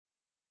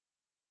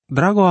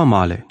Drago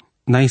amale,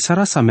 na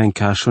isara sa men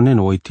ka shonen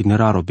o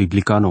itineraro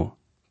biblicano,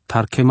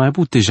 tar ke mai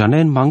bute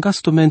janen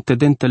mangasto mente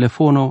den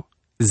telefono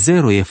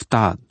 0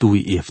 efta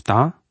 2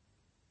 efta,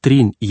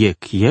 3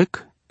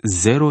 yek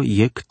 0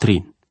 yek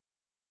 3.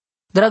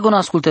 Dragon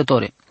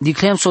ascultătore,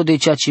 diclem so de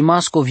ceea ce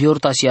masco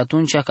viorta si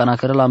atunci ca na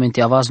cărăla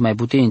mente avaz mai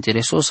bute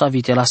interesosa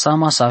vite la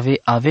sama să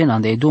ave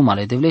ande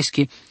edumale de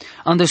vleschi,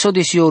 ande so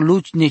de si o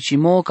luci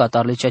necimo ca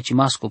tarle ceea ce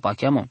masco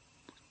pacheamo.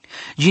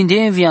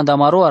 Gindien vi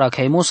andamaro ara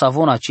caimo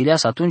savona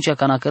cileas atunci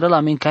ca na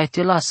cărăla men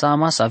caite la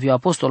sama să aviu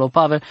apostolo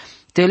Pavel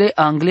tele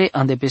angle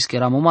ande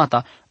pescheramo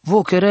mata,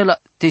 vo querela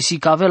te si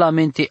cavela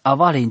mente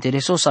avale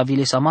interesosa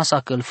vile sa masa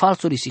că il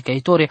falsuri si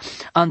caitore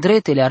andre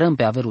te le arăm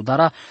pe averu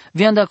dara,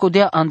 vi anda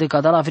codea ande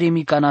cadala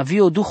vremi ca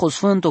navio duho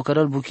sfânto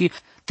cărăl buchi,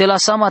 te la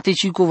sama te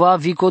cicuva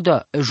vi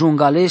codea,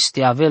 jungales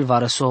te avel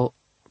varăso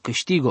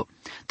câștigo,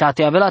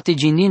 te avela te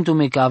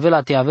gindintume că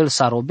avela te avel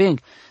sarobeng,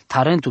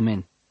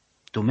 tarentumen,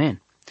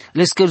 tumen.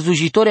 Le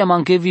scărzujitoria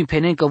manchevi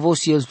penen că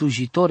vosi el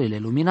slujitorele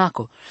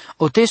luminaco.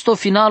 O testo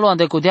finalo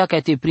ande codea ca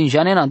te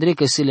prinjanen andre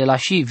că se le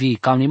lași vi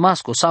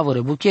camnimasco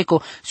savore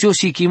bucheco si o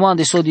si chimo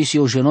ande sodi si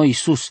o genoi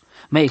Isus.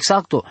 Me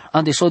exacto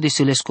ande sodi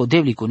si le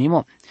scodevli cu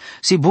nimo.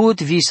 Si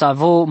but vi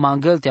savo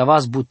mangel te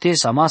avas bute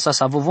sa masa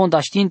savo von da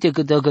știnte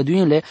că de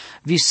găduinle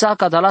vi sa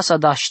ca da lasa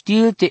da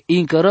știlte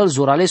incărăl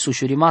zuralesu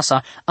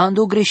șurimasa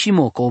ando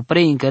greșimo că o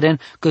prei incăren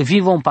că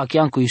vivon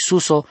pachean cu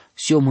Isuso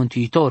si o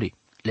mântuitori.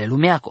 Le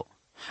lumeaco.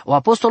 O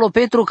apostolo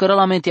Petru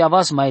cărăla mente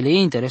avas mai le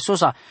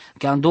interesosa,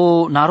 că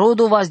ando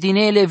narodo vas din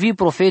ele vi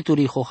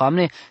profeturi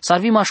hohamne,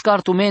 sarvi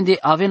mașcartu mende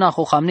avena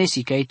hohamne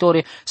si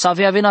caitore,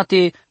 save avena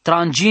te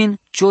trangin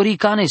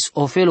cioricanes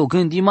o felo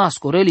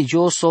gândimasco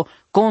religioso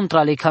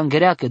contra le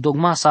cangereache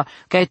dogmasa,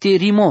 ca te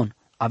rimon.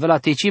 Avela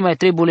te ci mai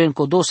trebule în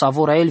codo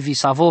savora el vi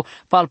savo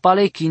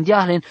palpale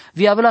chindiahlen,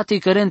 vi avela te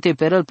cărente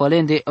perel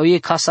pălende o e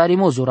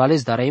casarimo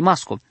zurales darei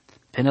masco.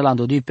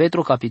 Penelando 2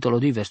 Petru, capitolul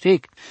 2, versul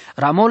 8.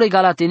 Ramole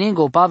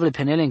galatenengo Pavle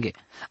penelenge.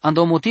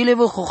 Ando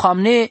motilevo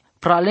hohamne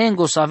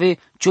pralengo save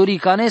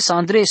cioricanes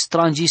Andres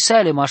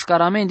strangisele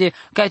mașcaramende,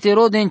 ca te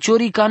roden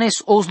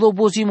cioricanes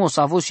oslobozimo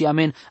savosi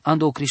amen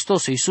ando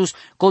Hristos Iisus,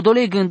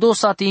 codole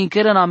gândosa te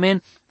inceren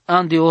amen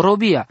ande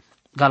orobia.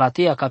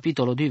 Galatea,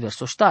 capitolul 2,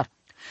 versul 8.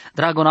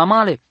 Dragon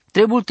amale,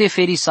 trebuie te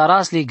feri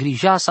sarasle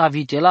grija sa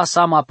vitela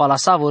sama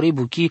palasavo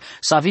rebuchi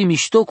sa vi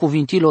mișto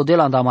cuvintilo de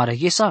la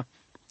andamareghesa.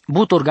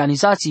 But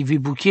organizații vi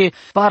buche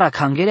para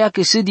cangerea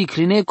că se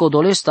dicline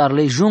codolestar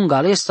le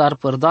jungalestar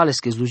părdales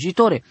că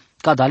slujitore.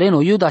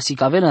 Cadaleno Iuda si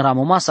caven în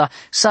ramomasa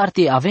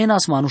sarte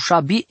avenas manușa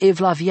bi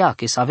evlavia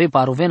că save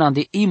parovena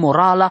de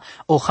imorala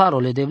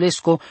oharole de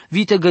vlesco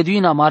vite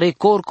găduina mare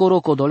corcoro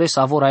codoles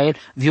avorael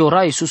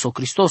viora Iisus o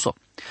Cristoso.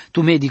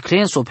 Tu me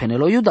diclenso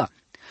penelo Iuda.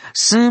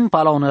 Sunt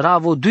pala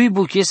onoravo dui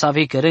buche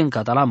save căren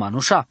cadala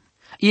manușa.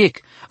 Iec,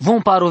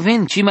 vom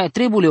paroven ci mai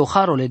trebule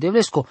oharole de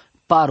vlesco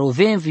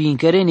paroven vi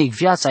încărenic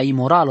viața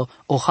imorală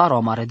o haro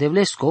amare de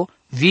vlesco,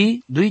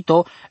 vi,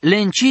 duito,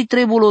 lenci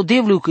trebulo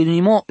devlu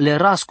câinimo le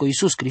rasco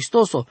Iisus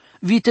Hristoso,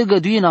 vi te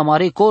găduin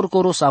amare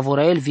corcoro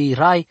savorael vi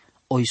rai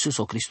o Iisus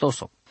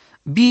Hristoso.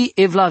 Bi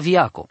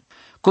evlaviaco,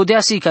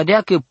 codeasi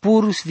cadea că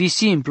pur vi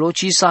simplu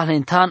ci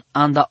salentan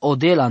anda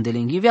odela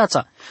andelenghi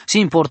viața. Si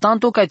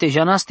importanto ca te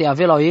janaste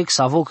avela o ex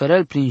savo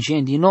cărel prin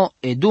gendino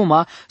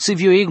eduma să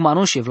vi o eg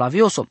manuș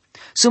evlavioso.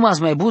 Sămas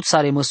mai but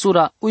sare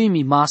măsura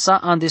uimi masa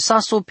ande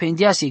saso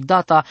pendiasic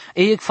data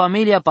e ec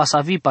familia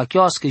pasavi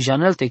pachioască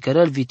janelte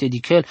cărel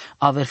vitedicel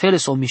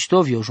averfeles o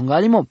miștovio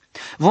jungalimo.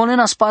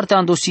 Vonenas parte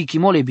ando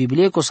sichimole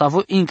biblieco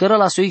savo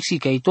incărăla so exi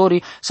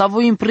caitori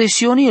savo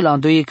impresioni la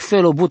ando ec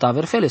felo but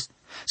averfeles.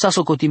 Sa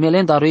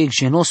socotimelenda ro ec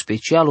genos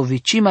special o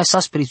vici mai sa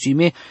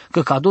sprețuime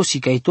că cadosi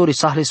caitori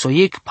sahle so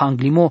ec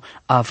panglimo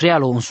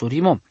avrealo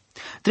unsurimo.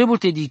 Trebuie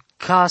te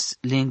dicas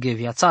lenghe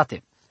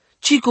viațate.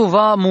 Ci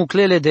cova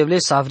muclele de vle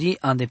savri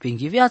ande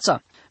penghi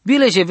viața.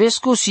 Bile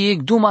jevesco si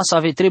ec duma să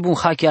ave trebun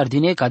hachiar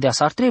dine ca dea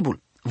s-ar trebul.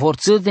 Vor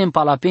țârdem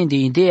palapen de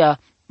ideea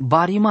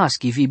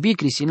barimaschi vi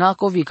bicri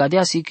sinacovi ca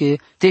dea si că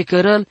te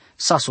cărăl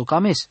sa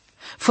socames.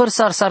 Făr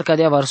sar ca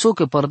dea varso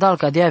că părdal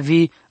ca dea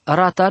vi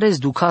ratares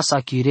duca sa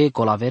chire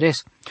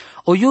colaveres.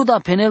 O Iuda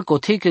penel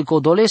cotecă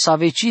codoles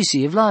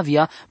avecisi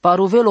evlavia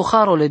paruvelo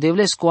harole de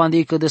vlesco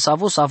ande că de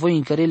savo savoi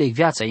încărele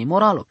viața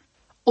imoralo.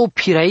 O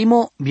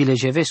piraimo bile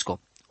jevesco.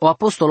 O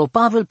apostolo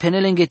Pavel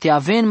penelenge te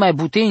aven mai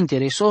bute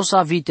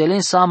interesosa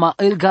vitelen sama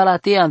el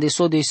Galatea ande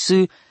so de s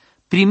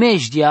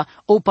primejdia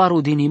o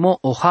parudinimo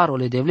o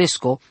harole de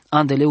vlesco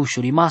ande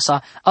leușuri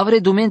masa avre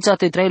dumența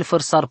te trael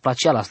fărsar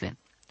placealaslen.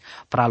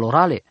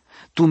 Pralorale,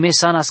 tu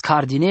mesanas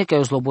cardine ca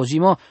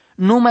oslobozimo,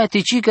 nu mai te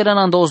cicăran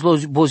ande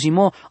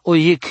oslobozimo o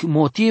ec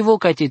motivo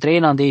ca te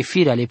traen ande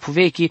efire ale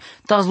puvechi,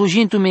 ta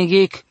slujintu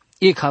megec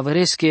ec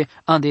haveresche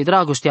ande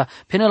dragostea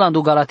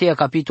penelandu Galatea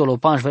capitolul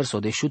 5 verso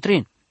de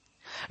șutrin.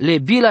 Le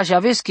bila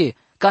javesche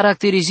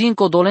caracterizin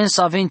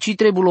codolensa aven ci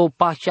trebulo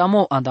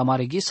pachiamo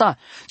andamare ghisa,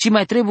 ci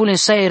mai trebuie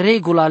să ai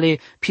regula le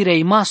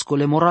pirei masco,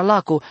 le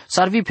moralaco,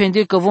 sarvi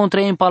pende că von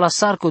trăi în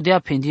palasarco dea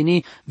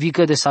pendini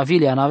vică de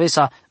savile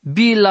anavesa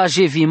bila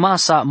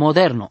jevimasa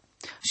moderno.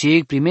 Si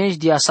ek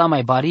primejdia sa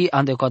mai bari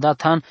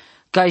andecodatan,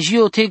 ca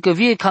jio te că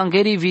vie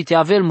kangeri vite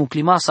avel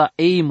muclimasa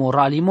ei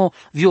moralimo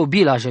vio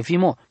bilaje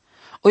fimo.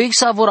 O ek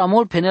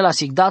savoramol penela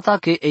sigdata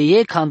că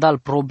e candal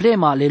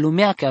problema le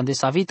lumea că ande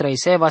savitra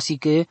iseva si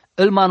că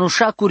îl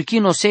manușa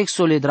curchino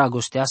sexo le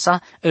dragostea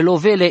sa, îl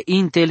ovele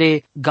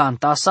intele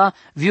gantasa,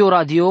 vio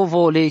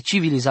radiovo le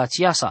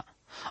civilizația sa.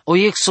 O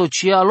ek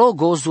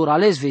sociologo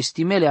zurales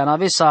vestimele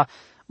anavesa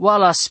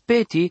oala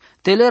speti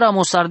telera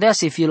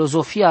mosardease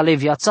filozofia le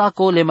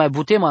viațaco le mai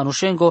bute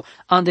manușengo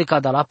ande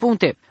cada la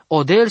punte.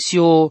 Odel si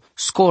o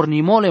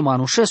scornimole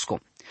manușesco.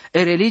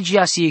 E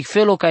religia si ik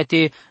felo ca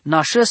te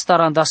nașes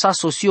tarandasa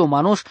sosio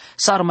manuș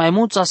sar mai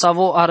muța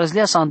savo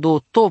arăzlea sa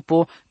ando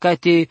topo ca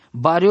te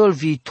bariol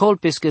vi tol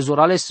pesche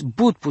zorales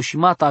but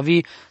pușimata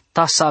vi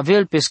ta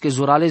savel pesche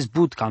zorales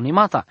but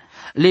calnimata.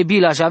 Le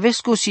bila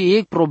javesco si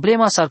ek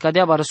problema sar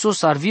cadea barăsos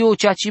sar vio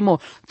ceacimo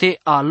te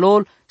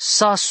alol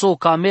sa so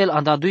camel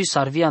anda dui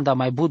sar vi anda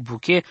mai but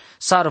buche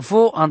sar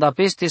vo anda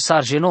peste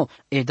sar geno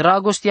e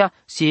dragostea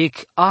si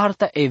ek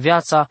arta e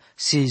viața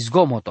si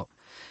zgomoto.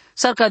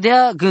 S-ar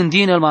cadea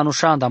gândin el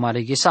manușanda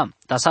mareghesam,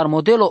 dar s-ar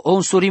modelo o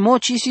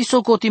însurimoci si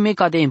socotime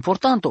ca de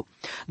importanto.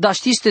 Dar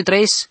știți te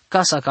trăiesc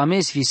casa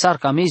camez, visar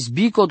camez,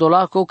 bico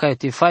dolaco, ca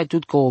te fai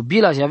tut co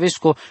bila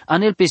javesco,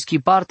 anel peschi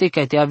parte,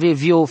 ca te ave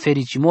vio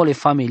fericimole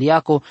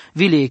familiaco,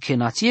 vile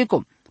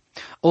echenațieco.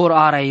 Or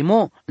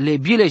araimo, le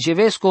bile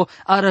jevesco,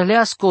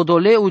 arăleasco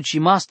dole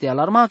ucimaste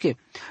alarmache.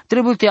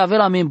 Trebuie te avea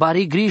la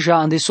membari grija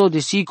andeso de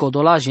si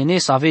codola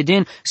genes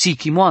aveden si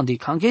chimoan de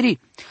cangheri.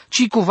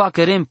 Ci cuva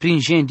cărem prin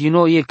gen din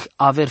nou ec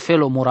aver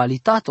felo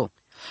moralitato.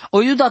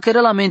 O Iuda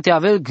cărelamente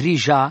aver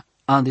grija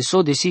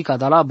andeso de si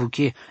cadala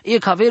buche,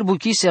 ec aver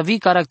buchi se avi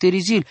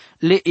caracterizil,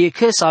 le ec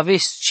să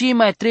aveți ci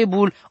mai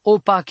trebul o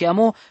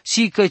pacheamo,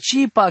 si că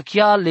ci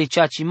pachea le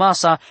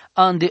ceacimasa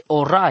ande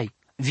orai.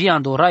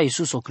 Viando rai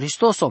Iisus o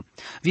Cristoso.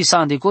 Vi sa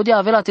andecodea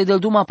avela te del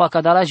duma pa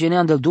cadala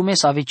genean del dume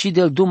sa veci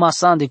del duma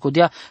sa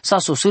andecodea sa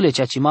sosile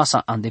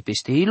ceacimasa ande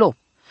peste ilo.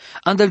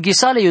 Andel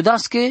ghisale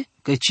iudasche,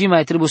 că ci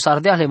mai trebuie să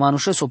ardea le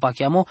manușeso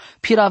pacheamo,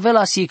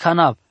 piravela si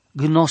canav,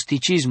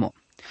 gnosticismo.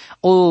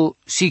 O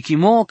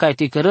sichimo ca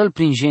te cărăl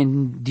prin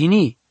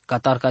gendini, ca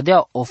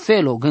tarcadea o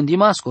felo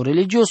gândimasco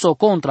religioso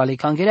contra le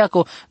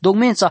cangereaco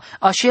dogmența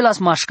așelas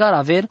mașcar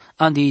aver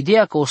ande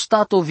ideea că o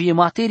stato vie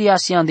materia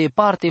si ande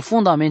parte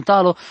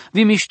fundamentalo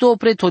vi mișto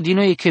preto di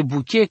noi che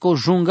bucheco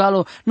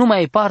jungalo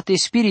numai parte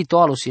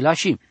spiritualo si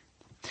lași.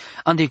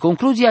 Ande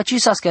concluzia ci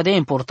sa scadea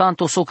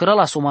importanto so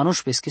cărăla so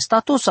manuș pesche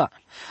statosa.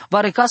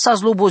 Vare casa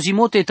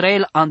zlobozimote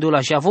trael ando la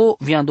javo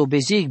vi ando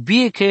bezeic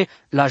bie che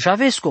la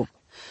javesco.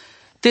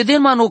 Te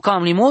delmano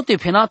cam limote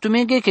penatu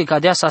menge che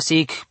cadea sa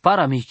seic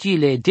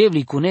paramichile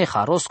devli cune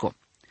harosco.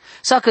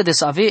 Sa că de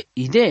să ave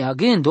ideea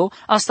gândo,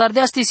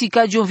 astardeaste si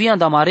ca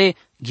giovianda mare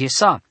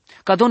ghesa,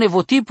 ca done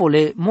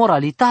votipole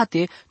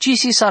moralitate, ci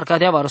si sar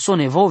cadea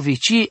varsone vo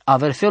vici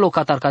aver felo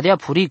catar cadea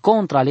puri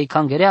contra le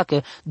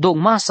cangereacă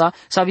dogmasa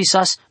sa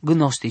visas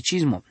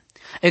gnosticismo.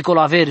 Ecolo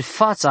aver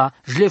fața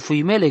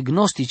jlefuimele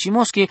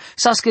gnosticimosche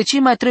sa scăci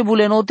mai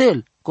trebule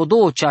nodel, co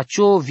două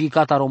ceacio vi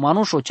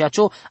cataromanușo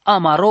ceacio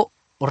amaro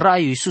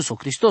raiu Iisuso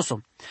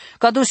Cristoso.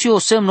 Cadosi o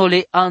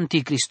semnole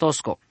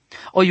anticristosco.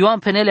 O Ioan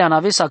penele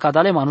anavesa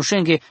cadale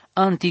manușenghe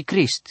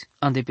anticrist,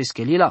 ande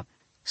peschelila.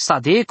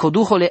 Stade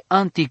coduhole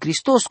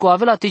anticristosco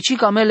avela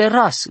tecica mele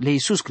ras le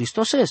Iisus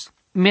Cristoses.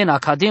 Men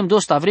academ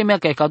dosta vremea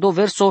ca cado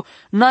verso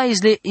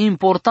naisle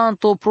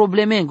importanto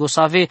problemengo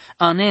să ave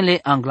anele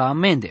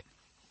anglamende.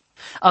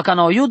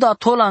 Acana o Iuda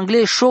tol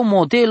angle show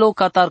modelo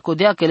catar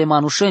codea că le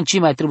manușen ci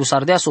mai trebuie să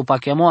ardea so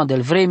pachemoa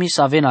del vremi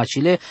să avea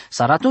nacile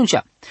sar atunci.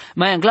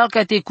 Mai anglal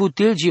ca te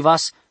cutil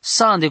givas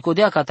sa ande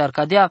codea catar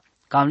cadea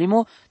cam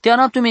limo te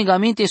anatu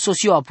megaminte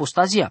sosio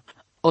apostazia.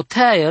 O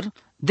taer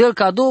del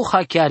cado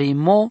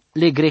hachiarimo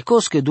le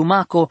grecosche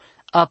dumaco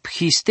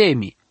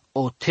abhistemi.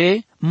 O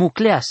te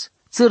mucleas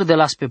țâr de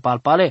las pe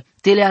palpale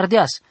te le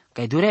ardeas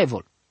ca-i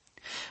durevol.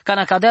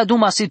 Cana cadea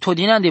duma si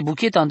todinean de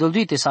bucheta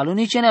îndălduite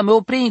salonicene me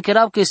opre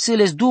încărau că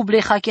sâles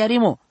duble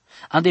hachiarimo.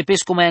 Ande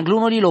pesco mai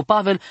anglunolilo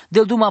Pavel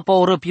del duma pa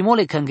o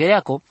răpimole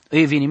căngăreaco,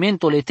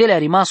 evenimentole tele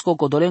rimasco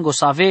codolengo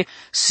save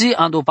si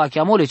ando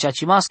pachiamole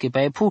ceacimasche pe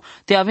epu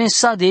te aven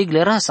sa de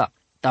egle rasa.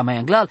 Ta mai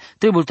anglal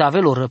trebuie te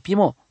avelo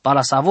răpimo, pa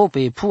la savo pe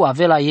epu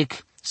avela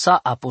ec sa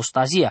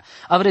apostazia.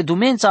 Avre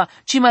dumența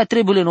ci mai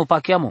trebuie no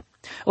pachiamo.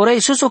 Ora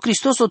Iisus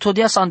Cristoso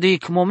todia sa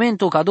andeic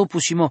momento ca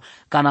dopusimo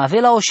ca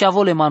navela o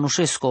șavole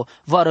manușesco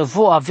vară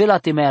vo avela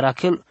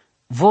temearachel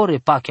vore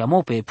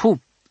pachiamo pe epu.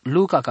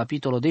 Luca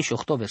capitolo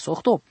 18 verso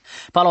 8.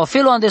 Pa la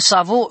felo ande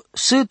savo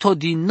sito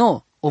din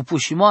no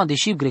opușimo ande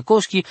și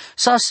grecoschi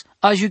sas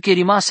ajuche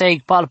rimase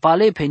aic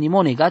palpale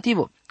penimo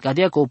negativo.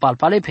 Cadea că o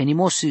palpale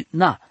penimo si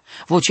na.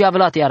 Voci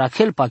avela te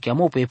arachel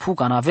pachiamo pe epu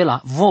ca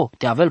navela vo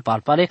te avel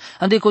palpale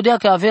ande codea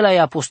că avela e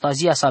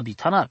apostazia sa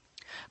bitanar.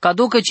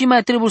 Cado că ci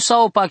mai trebuie să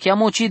o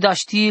pachiamo ci da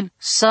stil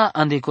sa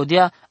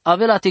andecodea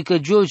avela te că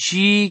gio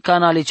ci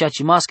canale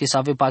ceacimasche să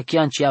ave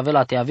pachian ci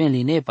avela te aven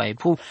line pa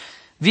epu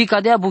vi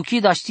cadea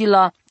buchida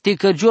stila te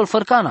cărgiol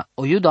fărcana.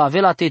 O Iuda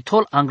avea te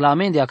tol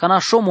anglamen de acana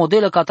și o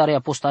modelă catare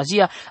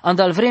apostazia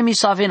andal vremi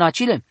să avea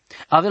nacile.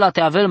 Avea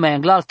te avel mai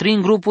anglal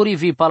trin grupuri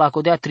vi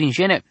palacodea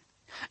trinjene.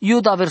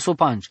 Iuda verso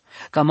 5.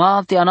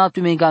 Cama te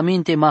anatu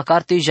megamente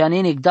macarte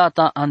janenec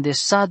data ande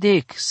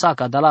sadec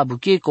saca da la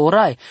buche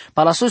corai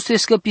palasoste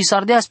scăpi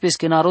sardeas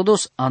pesche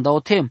narodos anda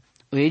otem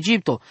o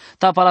Egipto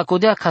ta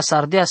palacodea ca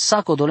sardea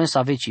saco dolen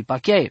să veci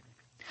pacheae.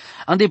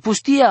 Ande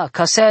pustia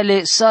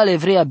caseale sale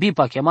vrea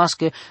bipa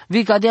chemască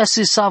vi cadea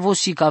să savo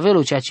si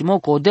cavelo ceea ce mo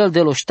codel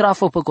de lo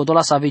strafo pe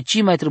codola să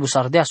veci mai trebuie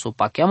sardea so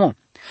pacheamo.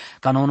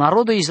 Ca no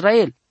narodo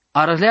Israel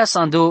arălea să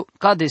ando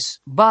cades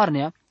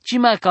barnea ci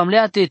mai cam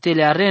leate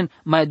telearen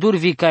mai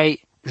durvi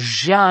cai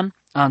Jean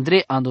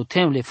Andrei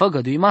andotemle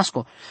făgădui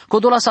masco.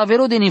 Codola să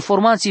avero din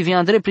informații vi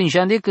Andrei prin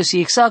jande că si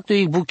exacto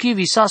i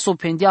buchivi saso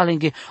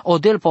pendialenghe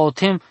odel pa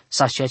otem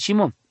sa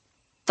ceacimo.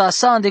 Ta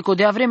sa ande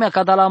codea vremea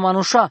ca da la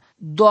manușa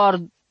doar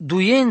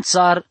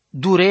duiențar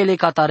durele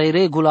ca tare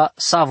regula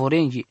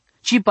savorenghi.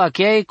 Ci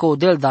pacheai că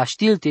odel da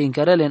știlte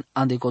încărelen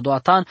ande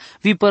codoatan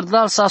vi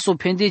părdal saso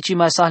pendeci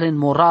mai sahlen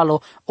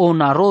moralo o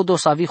narodo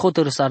sa vi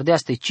hotăr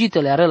sardeaste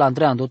citele arel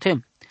Andrei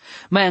andotem.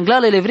 Mai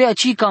anglalele vrea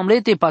ci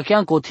camlete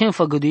pachean cotem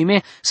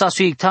făgăduime sa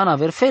suiectan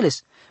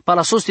averfeles.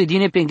 Palasoste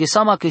dine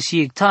pengesama că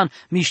siectan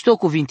mișto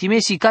cuvintime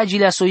si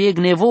cagilea soieg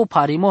nevo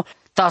parimo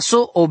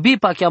taso obi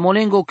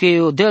pacheamolengo că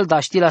o del da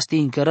știla ste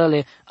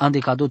încărele ande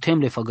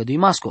cadotemle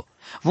făgăduimasco.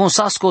 Von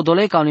sasco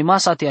dole ca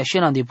limasa te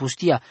așena ande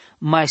pustia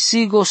mai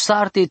sigo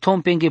sarte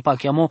tom penge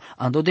pacheamo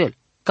andodel.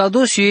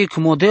 Cado siec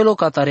modelo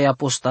catare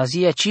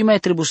apostazia ci mai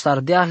trebuie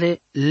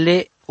stardeale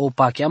le o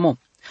pacheamo.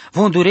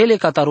 Vondurele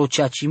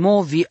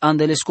cataroceacimo vi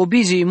andele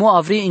scobizimo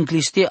avri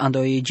incliste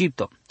ando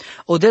Egipto.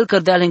 Odel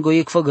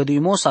cărdealengoiec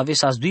făgăduimo să ave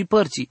sas dui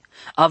părții.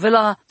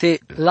 Avela te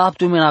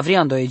laptumen avri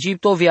ando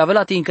Egipto vi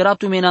avela te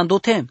incăraptumen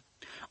andotem.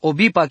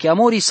 Obipa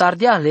chiamori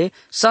sardeale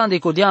sande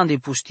codean de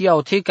pustia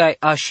o tecai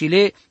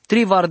așile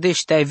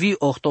trivardeștea vi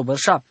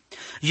octobărșa.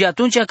 Și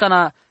atunci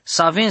cana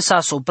să avem sa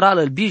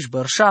soprală biș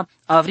bărșa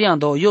avri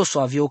ando Iosu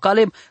avio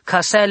Caleb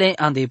casele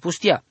ande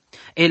pustia.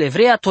 Ele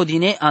vrea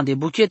todine ande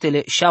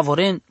buchetele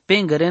șavoren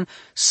pengăren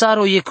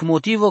saro ec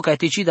motivo ca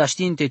te cida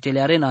știnte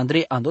telearen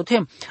Andrei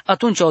andotem.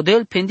 Atunci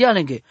odel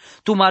pendialenghe.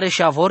 Tu mare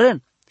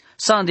șavoren.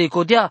 Sande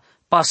codea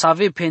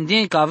pasave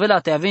pendien ca avela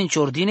te avenci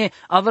ordine,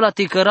 avela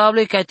te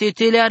cărable ca te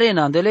telearen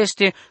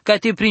andeleste, ca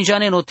te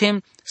prinjane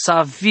notem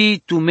sa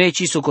vi tu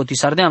meci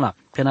socotisardeana.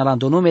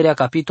 Penalando numerea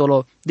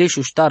capitolo de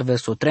șuștar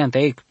verso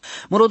 30.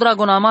 Moro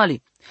dragon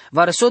amali.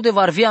 Varesode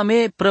varvia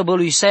me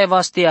prăbălui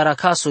saeva ste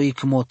aracaso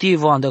ic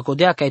motivo ande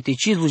codea ca te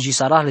cizvu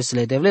gisarale să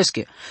le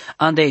devlesche.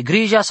 Ande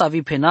grija sa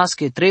vi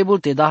penasche trebul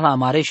te da la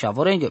mare și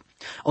avorenghe.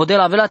 Ode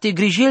la vela te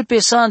grijil pe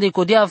sa ande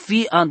codea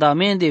fi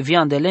andamende vi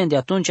andelende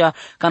atunci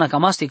cana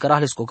camaste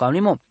cărahles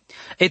cocalnimo.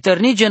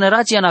 Eterni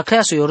generația na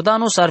creaso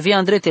Iordano s-ar vi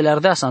andretele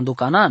ardea sa andu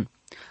Canan.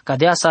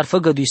 Cadea s-ar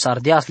făgădui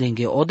sardeas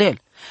lenghe odel.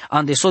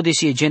 Ande so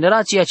desie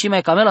generația ci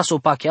mai camela so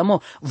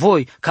pacheamo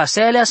voi ca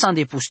se alea s-a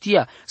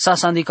pustia sa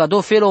s-a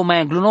cado felo mai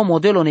engluno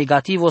modelo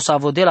negativo sa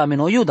vodela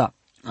meno Iuda.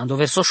 Ando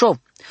verso șov.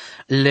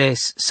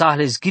 Les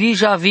sahles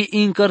grija vi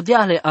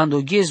incărdeale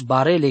ando ghez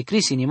barele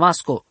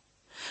crisinimasco.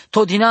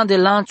 Todinan de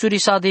lanțuri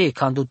sa de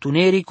cando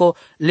tunerico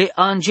le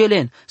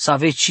angelen sa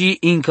veci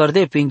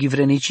incărde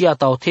penghivreniciia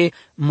taute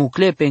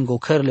mucle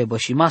pengocărle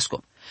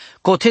bășimasco.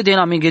 Cote de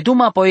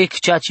namingeduma poec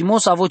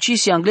ceacimos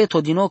avocisi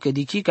angleto din oche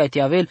di chi ca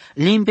te avel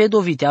limpedo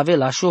vi te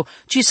avel asho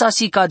ci sa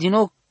si ca din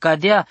ochi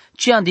cadea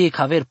ci ande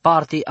caver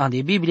parte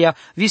ande Biblia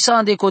vi sa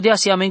ande codea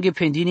si amenge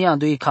pendini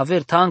ando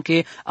caver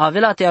tanke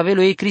avela te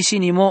avelo e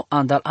crisinimo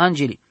andal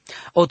angeli.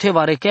 O te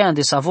va reche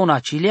ande savona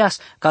cilias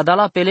ca da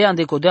la pele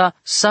ande codea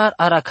sar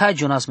aracai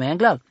Jonas mai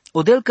anglal.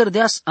 Odel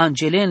cărdeas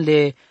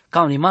angelenle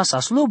ca un imasa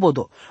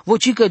slobodo.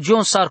 Voci că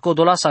John sar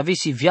codola să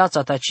avesi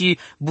viața ta ci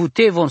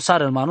bute von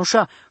sar în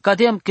manușa,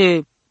 cadem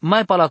că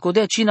mai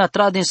palacodea cina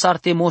traden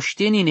sarte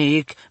moștenine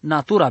ec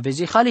natura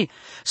bezihali,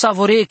 sa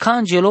voree ca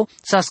angelo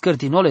sa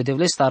scărtinole de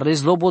vlestar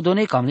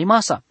slobodone cam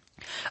limasa.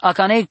 A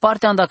caneic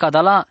parte anda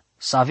cadala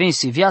să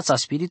avensi viața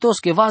spiritos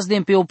că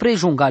vazdem pe o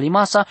prejunga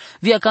limasa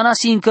via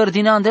canasi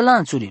încărdinean de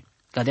lanțuri.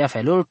 Cadea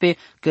felul pe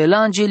că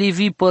l'angelii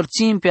vi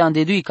părțim pe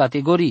andedui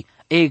categorii.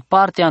 Ec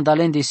parte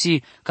andalen de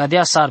si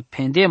cadea sar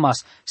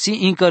pendemas si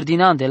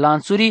incărdinan de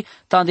lanțuri,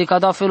 tande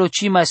cada felo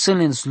ci mai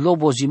sânen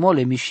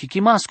slobozimole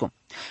mișchimasco.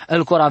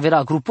 El cor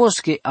avera grupos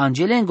că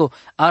angelengo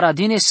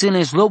aradine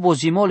sânen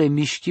slobozimole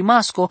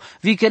mișchimasco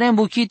vi kerem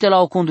buchite la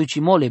o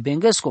conducimole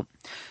bengăsco.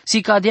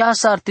 Si cadea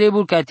sar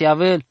trebul ca te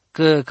avel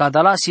că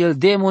cadalasi el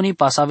demonii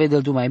pasave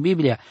del dumai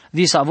Biblia,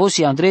 vi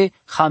savosi Andrei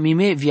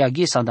hamime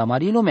viaghe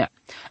sandamari lumea.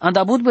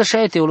 Andabut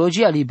bășaie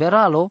teologia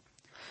liberalo,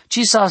 ci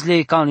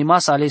sasle ca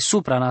unimasa ale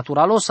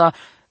supranaturalosa,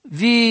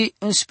 vi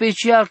în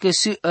special că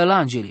si el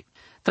angeli.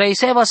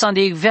 Traiseva sa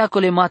de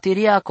veacole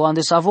materiaco,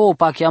 ande savo o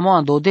pachiamo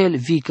andodel,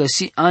 vi că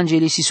si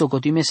angeli si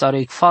socotime sa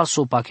rec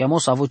falso pachiamo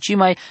savo ci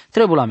mai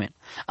trebulamen.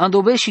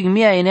 Andobeșic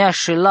mia enea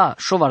șela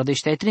șovar de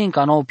ștaitrin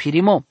ca nou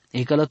pirimo.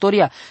 E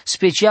călătoria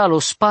specialo,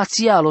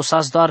 spațialo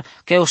sazdar,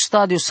 ca o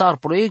stadiu sar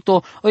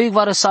proiecto, o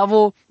igvară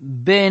savo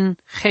ben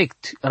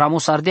hect,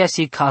 ramos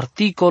ardeasi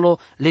carticolo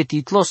le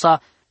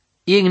titlosa,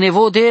 e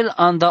nevodel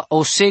anda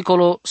o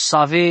secolo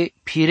save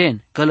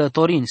piren,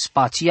 călătorin,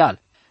 spațial.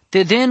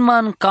 Te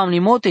denman cam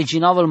limote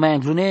ginavel mai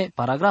înglune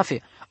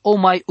paragrafe. O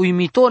mai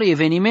uimitor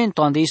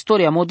evenimento ande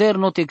istoria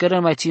moderno te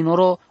cărân mai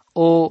ținoro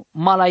o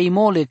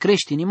malaimole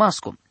creștini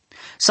masco.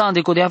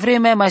 Sande co de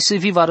vreme mai se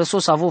viva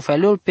răsos avo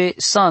felul pe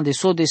sande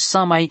so de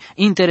sa mai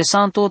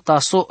interesanto ta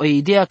so o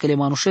idea că le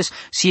manușes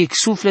si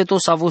exufleto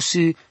savo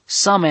si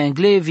sa mai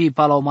angle vi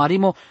pala o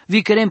marimo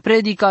vi kerem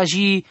predica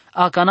ji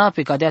acana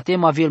pe cadea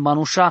tema vi el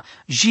manușa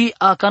ji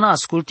acana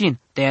ascultin.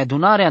 Te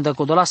adunare ande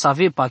codola sa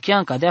ve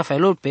pachian cadea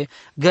felul pe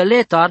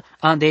găletar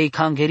ande ei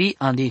cangeri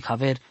ande ei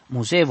caver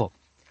muzevo.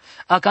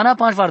 Acana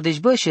panjvar deci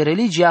și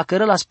religia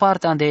cărăla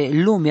sparte ande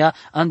lumea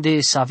ande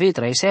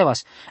savetra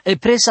esevas. E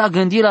presa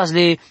gândilas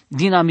le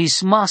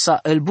dinamismasa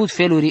el but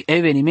feluri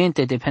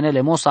evenimente de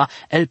penele mosa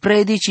el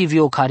predici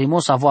vio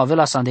carimosa vo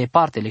avelas ande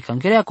partele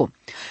cangreaco.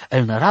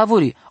 El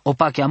năravuri o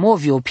pachiamo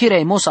vio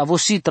pirei mosa vo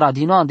si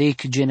tradino ande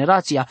ec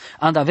generația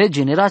ande ave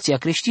generația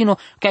creștino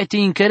ca te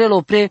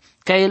incherelo pre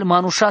ca el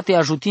manușate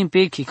ajutim pe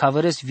ec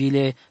caveres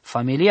vile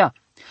familia.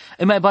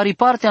 E mai bari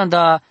parte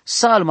anda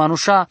sal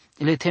manușa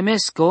le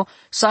temesco,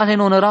 sale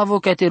non ravo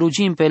ca te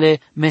rugim pe le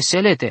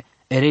meselete.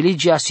 E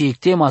religia si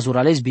ictema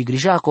zurales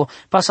bigrijaco,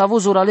 pasavo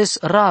zurales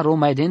raro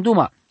mai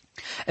denduma.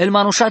 El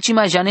manușa ci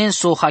mai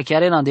janenso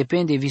hacchiarena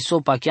depende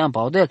viso pachiam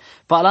paudel,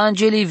 pal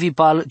angeli vi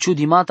pal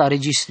ciudimata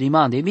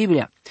registrima de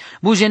Biblia.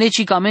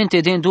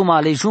 Bujenecicamente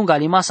denduma le junga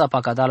limasa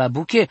pacadala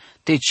buche,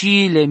 te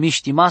ci le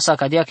miști masa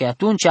cadea că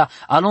atunci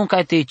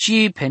alunca te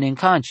ci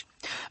penencanci.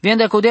 Vien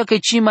de acodea că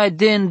ci mai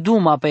den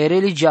duma pe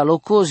religia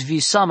locos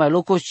visa mai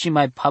locos ci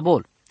mai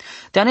pabol.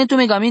 Te anetu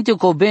megaminte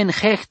co ben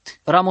hecht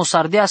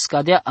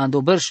ramosardeasca dea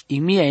andobărș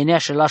imia enea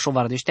și la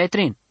șovardește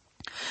trin.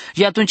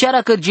 Și atunci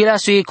era că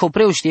gileasul ei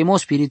copreu știemo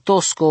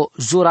spiritosco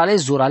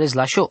zurales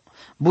la șo.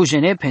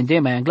 Bujene pende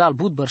mai anglal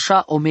bud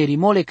bărșa o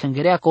merimole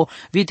cângăreaco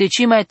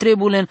viteci mai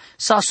trebulen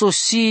sa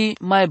sosi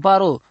mai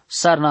baro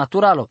sar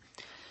naturalo.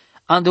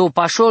 Ande o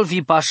pașol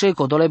vi pașe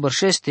codole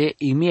bărșeste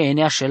imie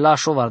enea și la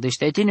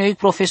șovardește tine oic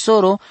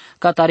profesoro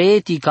catare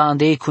etica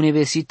ande ec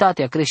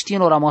universitatea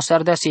creștino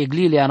ramosardea se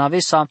eglile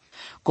anavesa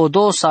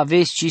codos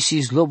aveți ci si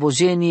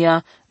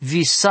zlobozenia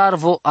vi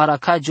sarvo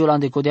aracagiol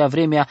ande codea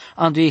vremea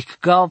ande ec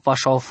gau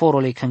pașa o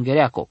forole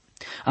cângăreaco.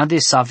 Ande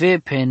save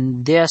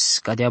pendeas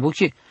cadea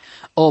buchi.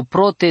 O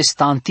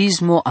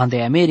protestantismo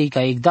ande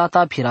America ec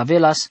data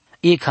piravelas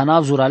ec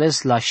hanav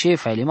zurales la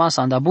șefa elimas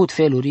andabut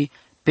feluri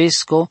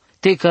pesco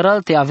te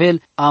cărăl te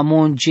avel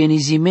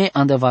amongenizime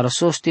ande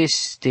varăsoste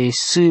te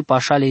s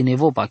pașale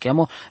nevo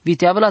pacheamo vi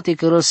te avela te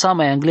cărăl sa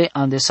mai angle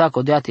ande sa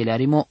codeatele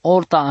arimo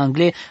orta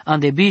angle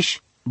ande biș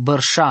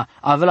bărșa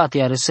avela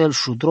te arăsel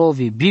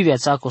șudrovi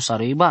biviața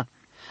cosarăiban.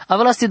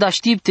 Avela te da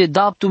știp te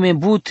daptume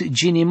but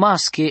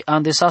ginimasche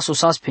ande sa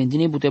sosas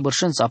pendini bute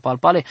bărșânța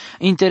palpale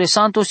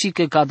interesanto si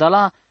că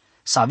cadala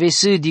Save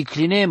să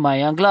dicline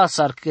mai angla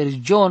sar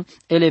cărgion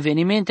el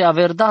evenimente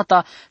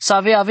averdata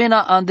save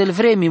avena andel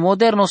vremi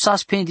moderno sa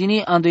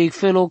spendini ando ic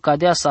felo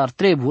cadea sar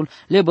trebul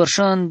le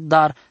bărșân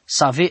dar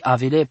save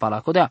avele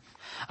palacodea.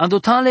 Ando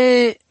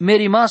tale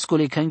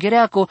merimascole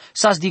cănghereaco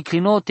sa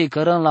diclino te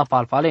cărân la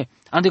palpale.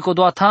 Ande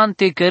codoatan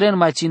te cărân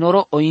mai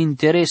ținoro o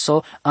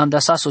intereso anda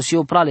sa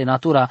sosio prale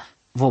natura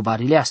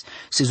vobarileas.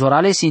 Se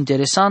zorales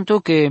interesanto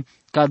că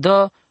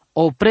cadă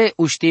opre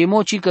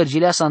uștiemo ci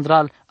cărgilea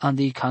sandral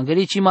andi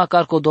cangerici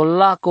macar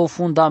codolaco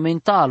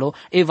fundamentalo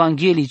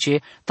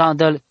evangelice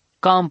tandel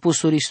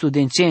campusuri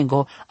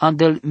studențengo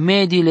andel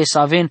mediile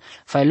saven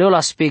failola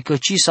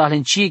specăci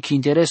salencic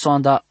intereso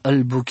anda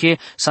el buche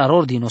sar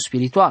ordino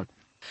spiritual.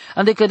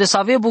 Ande că de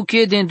save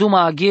buche de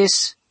înduma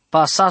aghes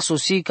pasa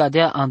sosi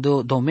cadea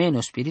ando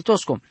domenio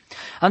spiritosco.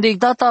 Ande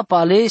data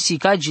pale si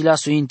cagilea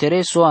su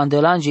intereso ande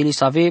l'angeli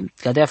save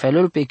cadea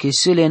felul pe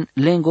chesilen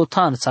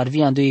lengotan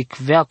sarvi ando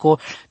ecveaco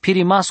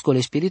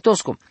pirimascole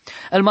spiritosco.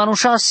 El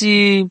manușa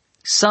si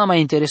sa mai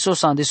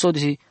interesos ande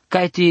sodi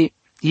caeti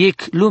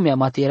ec lumea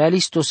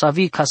materialisto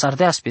savi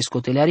casardea pe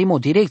scotelearimo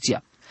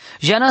direcția.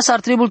 Jana s-ar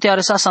trebul te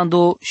arăsas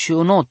ando și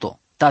onoto.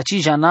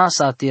 Taci jana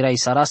sa tirai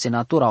sarase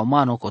natura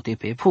umano cote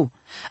pe pu.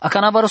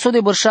 Acanavaroso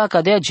de bărșa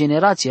cadea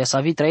generația sa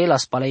vi traela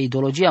spala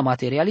ideologia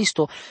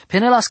materialisto,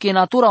 penelas că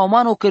natura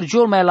umano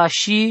cărgiol mai la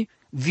și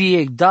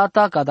vie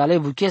data cadale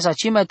vuchesa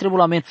ce mai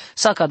trebuie amen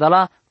sa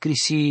cadala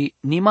crisi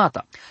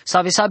nimata.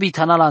 Sa vesabi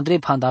tanala Andrei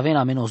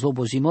pandavena menos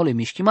lobozimole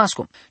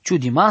mișchimasco.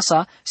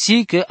 Ciudimasa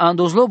si că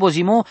andos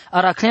lobozimo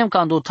araclem ca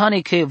andotane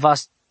că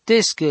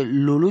vastesc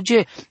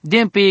luluge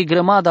dem pe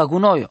grămada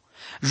gunoio.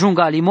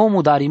 Jungalimo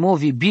mudarimo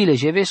vi bile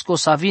jevesco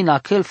savi na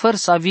kel făr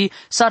savi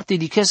sarte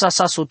dichesa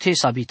sa sote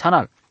sabi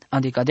tanal.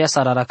 ande cadea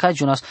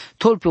sararacajunas,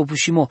 tolpe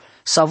opushimo,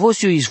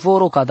 savosio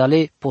izvoro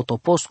cadale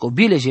potoposco,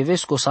 bile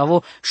jevesco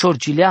savo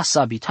shorgilea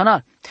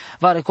sabitanal.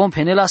 Vare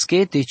compenelas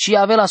que te ci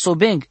avela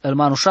sobeng, el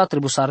manusha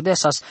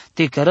trebusardesas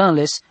te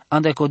cărânles,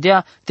 ande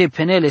codea te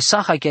penele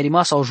saha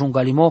chiarimasa o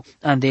jungalimo,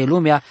 ande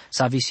lumea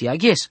sa visi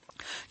aghies.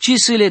 Ci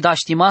sile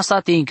daștimasa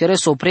te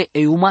interes opre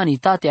e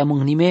umanitatea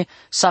mâhnime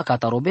sa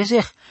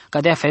catarobezeh,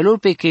 cadea felul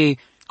pe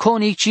că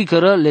conic ci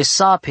cără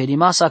lesa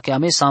perimasa che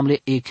ame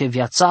samle e că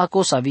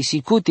viațaco sa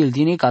visi cutil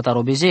dini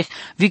catarobezeh,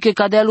 vi că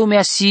cadea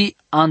lumea si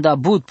anda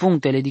bud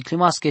punctele di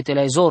climasche te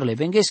la ezorle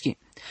vengeschi.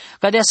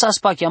 Cadea sa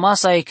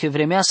spachiamasa e că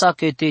vremea sa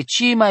că te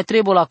ci mai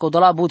trebuie la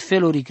codola bud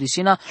feluri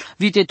crisina,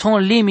 vite ton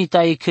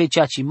limita e că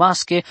cea ci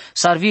masche,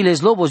 sarvile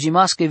zlobozi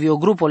masche vi o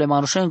grupole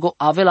manușengo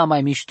avela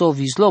mai mișto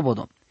vi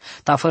zlobodo.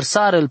 Ta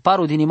fărsar el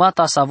paru din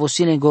imata sa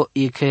vosilengo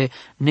e că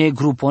ne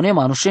grupone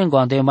manușengo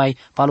ande mai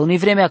paloni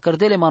vremea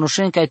cărdele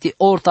manușenca eti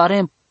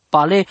ortarem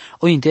pale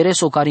o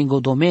intereso caringo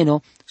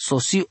domeno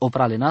sosi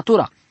oprale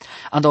natura.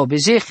 Anda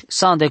obezeh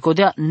sa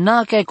andecodea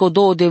na ca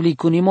codo devli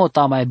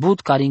cunimota mai but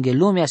caringe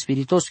lumea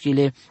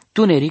spiritoschile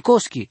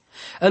tunericoschi.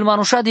 El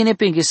manușa din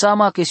epenghe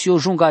sama că si o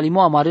junga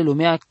limo amare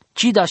lumea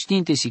ci da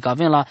știinte si că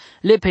avem la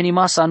le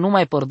penimasa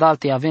numai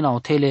părdalte avem la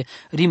hotele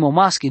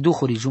rimomaschi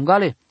duhuri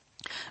jungale.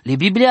 Le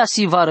Biblia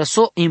si va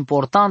răso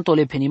importanto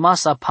le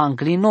penimasa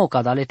panglino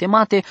cadale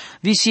temate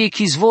vi si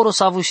echizvoro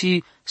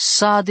savusi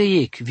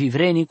sadeiec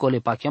vivrenico le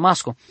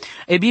pachemasco.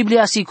 E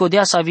Biblia si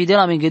codea sa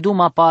videla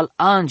mengeduma pal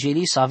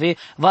angeli save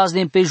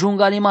vazden pe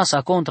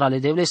jungalimasa contra le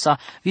devlesa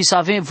vi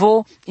save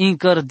vo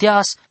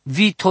incărdeas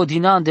vi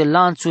todinan de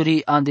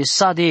lanțuri ande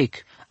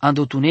sadeiec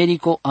ando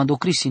tunerico ando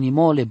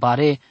crisinimo le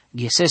bare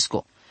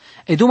ghesesco.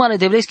 E dumale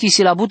devleschi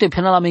si la bute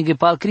pena la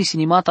mengepal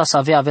crisinimata sa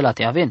avea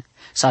te aven.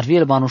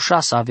 Sarviel manușa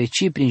sa ave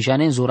ci prin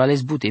janen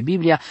zorales bute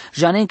Biblia,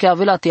 janen că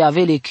avela te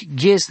avele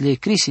ghes le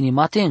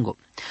crisinimatengo.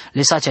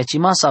 Le sacea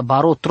cimasa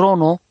baro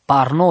trono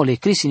parno le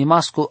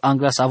crisinimasco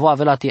angla savo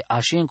avela te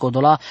ashenco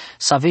dola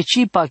sa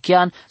veci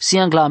pachian si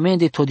angla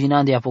amende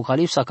todinan de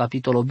Apocalipsa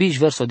capitolo 5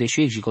 verso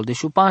 18 de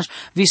șupanș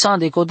visan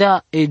de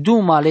codea e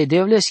dumale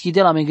devleschi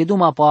de la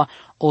mengeduma pa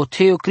o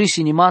teo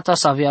crisinimata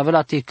sa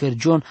avea te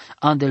cărgion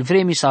andel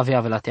vremi sa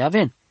avea te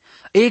aven.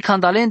 E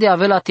candalende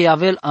avela te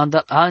avel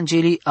andel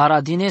angeli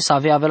aradine sa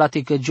avea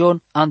te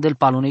cărgion andel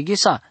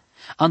paloneghesa.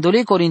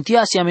 Andole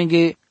Corintia si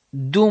amenge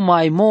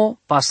dumai mo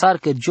pasar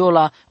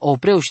cărgiola o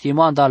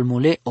preuștimo andal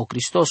mule o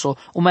Cristoso,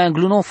 o mai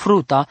angluno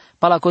fruta,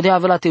 pala codea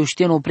avela te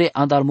uștien opre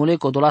andal mule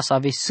codola sa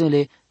ave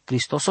sâle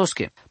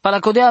Cristososche. Pala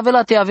codea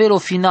avela te avelo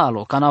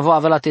finalo, canavo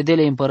avela te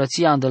dele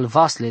împărăția andel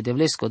vasle de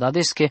vlesco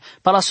dadesche,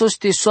 pala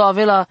soste so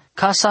avela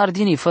ca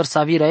sardini făr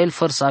sa vira el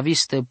făr sa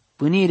vistă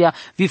pânirea,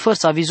 vi făr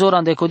sa vizora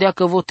îndecodea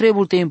că vo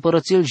trebul te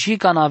împărățil și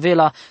ca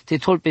navela te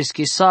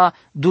tolpesche sa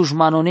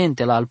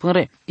dușmanonente la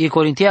alpânre. E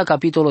Corintia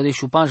capitolo de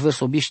șupanș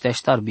verso biște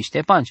aștar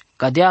biște panci.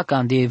 Cadea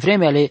ca de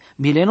vremele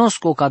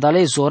milenosco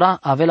cadale zora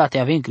avela te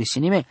aven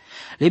crisinime.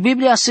 Le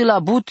Biblia se la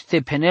but te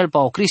penel pa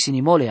o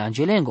crisinimole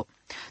angelengo.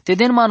 Te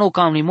den mano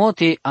cam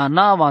limote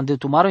anava de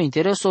tumaro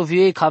intereso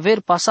vie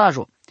caver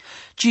pasajo.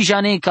 Ci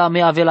jane ca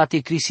me avela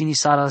te crisini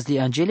saras de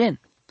angelen.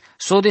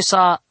 So de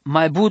sa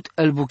mai but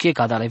el buche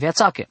cadale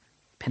viațache.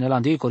 Pene la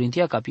 2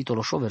 Corintia capitolo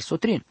 8 verso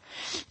 3.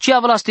 Ci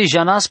avlaste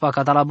janas pa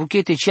cadala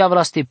buchete, ci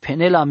avlaste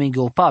penela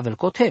mengeo pavel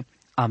cote.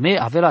 A me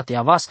avela te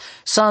avas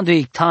sando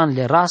ictan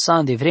le rasa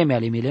ande vremea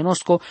le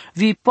milenosco,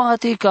 vi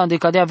poate că ande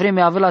cadea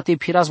vremea avela te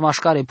piraz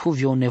mașcare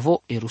puvio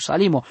nevo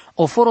Ierusalimo,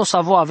 o foro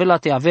savo avela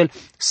te avel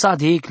sa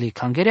de icle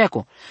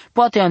cangereaco.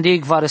 Poate ande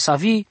ic vare sa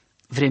vi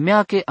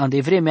vremea che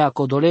ande vremea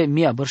codole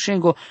mia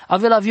bărșengo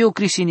avela viu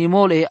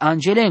crisinimole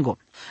angelengo.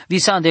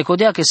 Visan de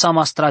codea che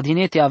sama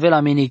stradinete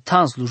avela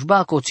menictan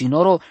slujbaco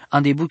ținoro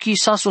ande buchi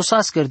saso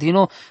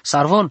sascărdino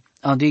sarvon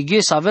ande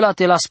ighes avela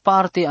te la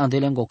sparte ande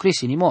lengo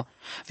crisinimo.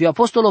 Vi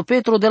apostolo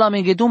Petro de la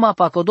mengeduma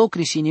pacodo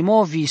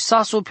crisinimo vi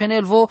saso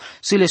penelvo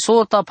si le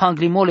sorta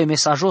panglimole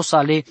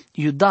mesajosa le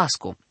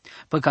Iudasco.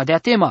 Păcadea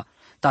tema,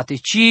 tate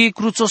ci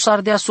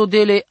cruțosardea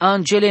sodele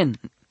angelen,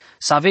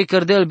 save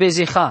cărdel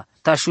bezeha,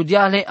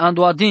 tașudiale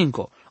ando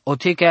adinco, o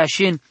teca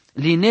așin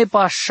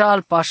linepa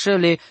șal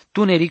pașele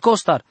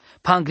tunericostar,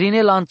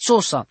 pangrine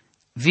lanțosa,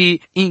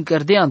 vi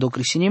incărdeando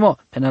crisinimo,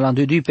 până la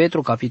 2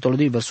 Petru, capitolul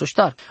 2, versul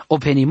ștar. O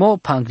penimo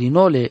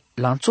pangrinole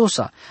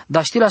lanțosa,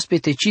 dar știi la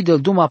speteci del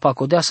duma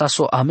pacodea sa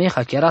so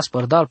ameha chiara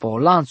spărdal pe o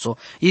lanțo,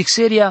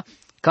 ixeria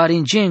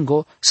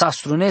caringengo sa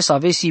strunes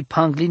avesi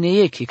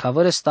panglineiechi ca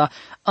văresta,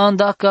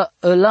 andaca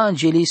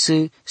l'angeli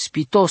se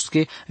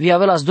spitosche, vi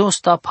avelas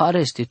dosta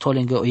pareste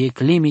tolenge oiec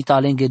limita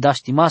lenge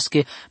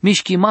daștimasche,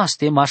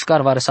 mișchimaste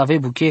mașcar vare să ave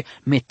buche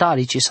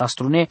metalice sa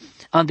strune,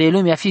 ande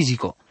lumea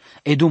fizico.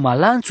 E duma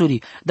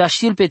lanțuri, dar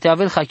știl pe te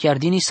avel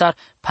hachiardini sar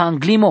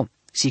panglimo,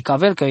 si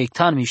cavel că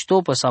ectan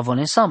mișto pe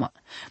savone sama.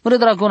 Mre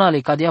dragonale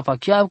cadea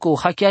pachiav cu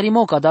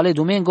hachiarimo cadale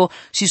domengo,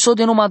 si so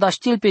de numa da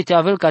știl pe te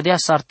avel cadea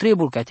sar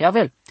trebul ca te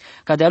avel.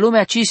 Cadea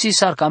lumea ci si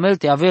sar camel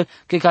te avel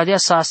că cadea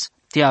sas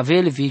te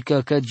avel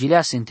vică că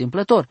gilease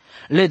întâmplător.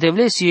 Le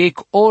devlesi ei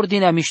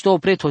ordinea mișto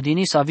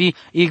pretodini să vi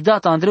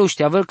igdat Andreu și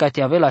te avel ca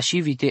te avela și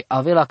vite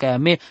avela ca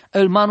me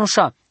îl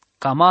manușa.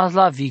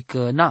 Camazla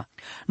vică na.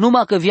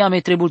 Numai că viame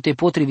trebuie te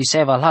potrivi să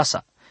eva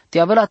lasa. Te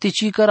avela te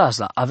cică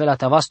razla, avela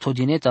te avas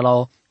todinetă la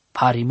o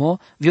parimo,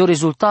 vio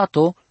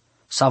rezultato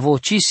sa vo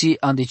cisi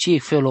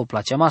andeci felo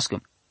placea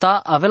mască.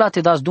 Ta avela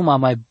te das duma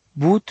mai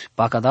but,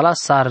 pacadala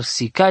sar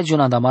si cai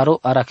giunandamaro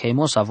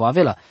aracheimo sa vo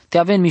avela. Te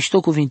aven mișto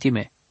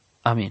cuvintime.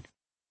 Amin.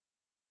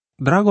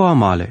 Drago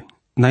amale,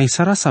 na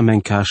sarasa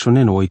men che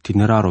ashonen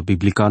itineraro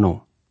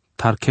biblicano,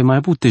 tar che mai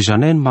bute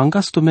janen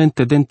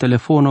mangastumente den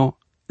telefono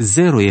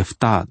 0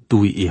 efta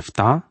 2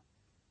 efta,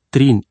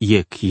 3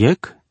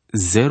 yek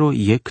 0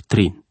 yek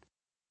 3.